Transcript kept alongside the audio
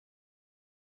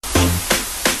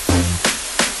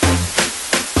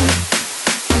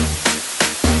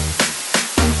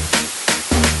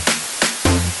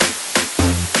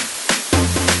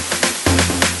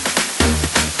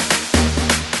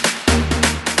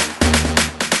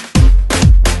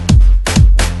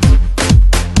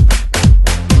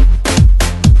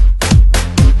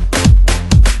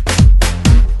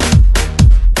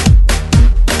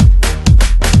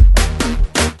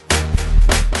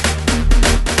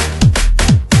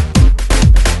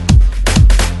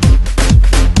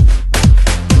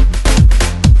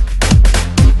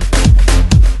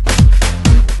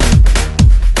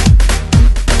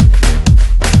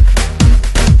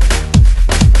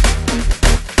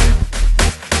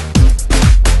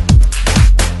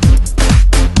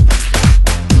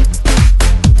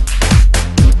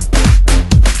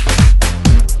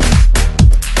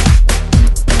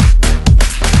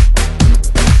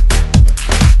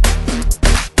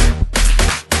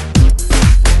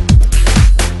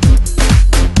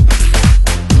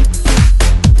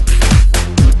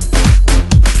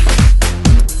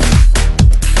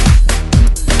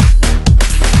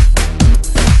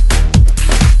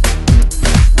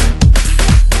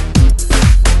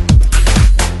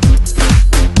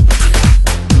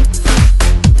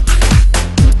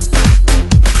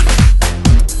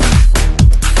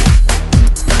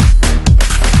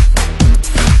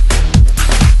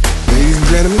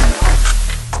gentlemen,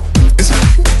 it's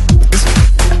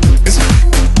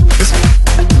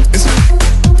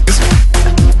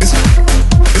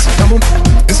come on,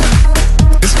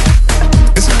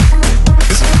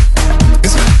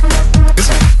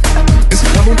 it's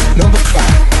come on, number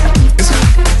 5.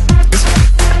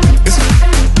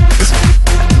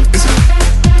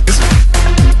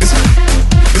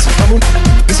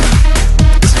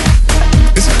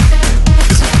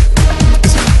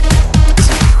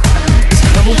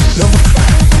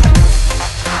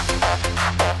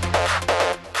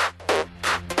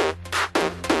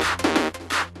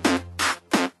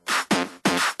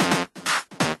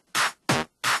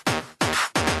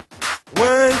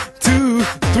 One, two,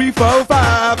 three, four,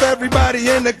 five. Everybody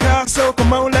in the car, so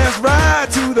come on, let's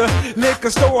ride to the liquor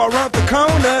store around the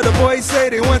corner. The boys say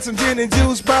they want some gin and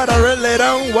juice, but I really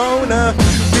don't wanna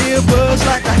be a buzz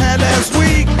like I had last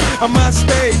week. I must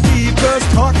stay deep, cause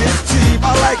talk is cheap.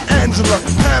 I like Angela,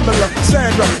 Pamela,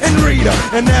 Sandra, and Rita.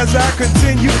 And as I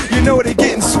continue, you know they're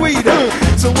getting sweeter.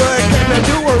 So what can I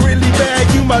do? I really bag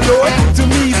you, my lord. To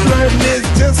me, flirting is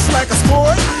just like a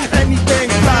sport. Anything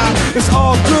fly, it's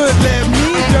all good. Let me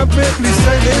jump in, please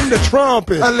sing in the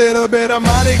trumpet. A little bit of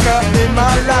Monica in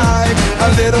my life, a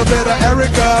little bit of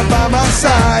Erica by my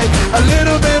side, a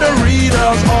little bit of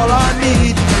Rita's all I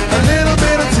need, a little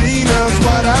bit of Tina's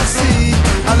what I see,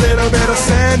 a little bit of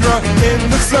Sandra in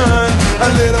the sun, a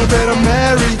little bit of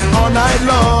Mary all night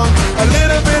long, a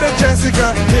little bit of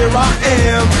Jessica, here I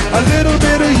am, a little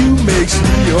bit of you makes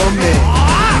me your man.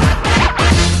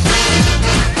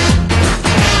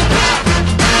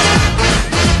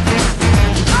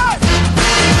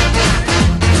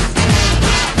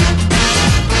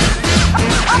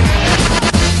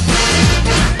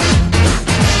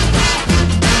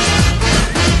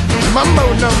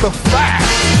 Mambo number 5.